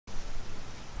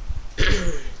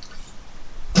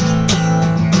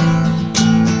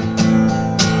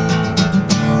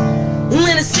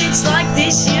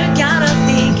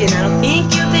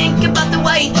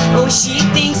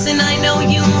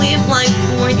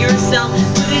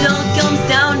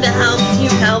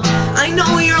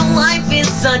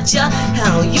about ya,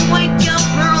 how you wake up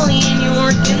early and you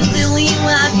work until you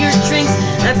have your drinks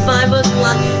at 5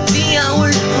 o'clock. The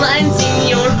hours flies in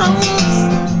your hopes,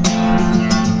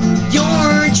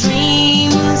 your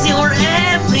dreams, your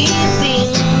everything.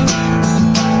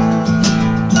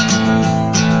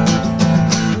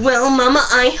 Well, mama,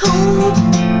 I hope,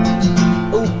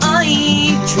 oh,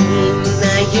 I dream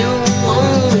that you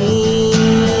won't leave.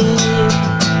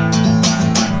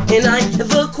 And I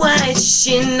have a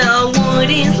question now, what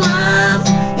is love?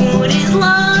 What is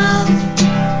love?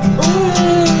 Oh,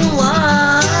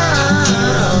 love.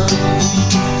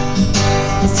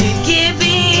 Is it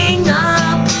giving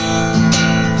up?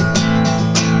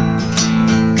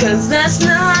 'Cause that's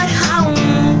not how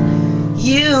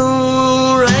you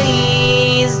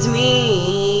raised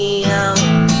me up.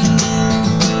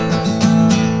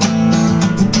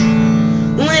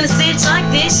 When it's stage like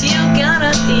this, you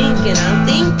gotta think, and I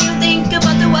think you think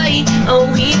about the way,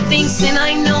 oh, he thinks, and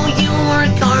I know you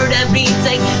work hard every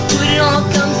day, but it all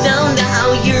comes down to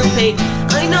how you're paid.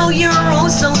 I know you're oh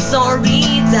so sorry,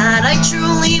 Dad. I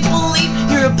truly believe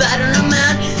you're a better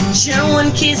man. Share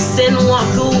one kiss and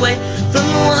walk away from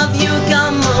the love you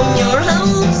got, Mom. Your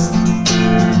hopes,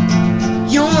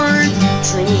 your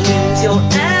dreams, your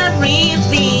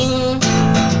everything.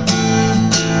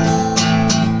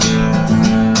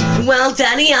 Well,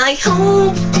 Daddy, I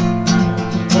hope,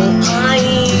 oh, I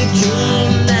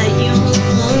dream that you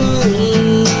won't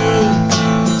leave.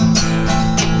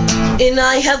 And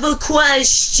I have a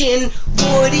question,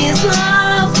 what is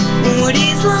love? What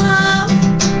is love?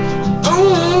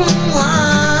 Oh,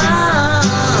 love.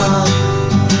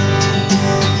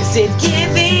 Is it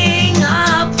giving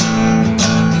up?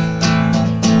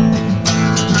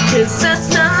 'Cause that's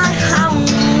not how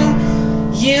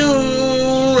you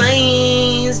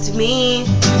raised me.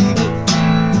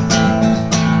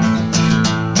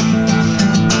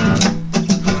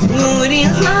 What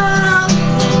is love?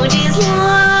 What is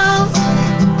love?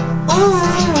 Oh,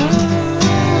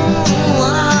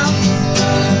 love.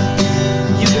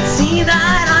 You can see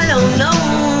that I don't know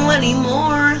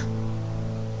anymore.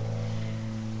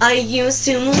 I used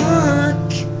to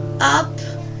look up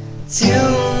to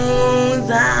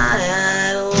that.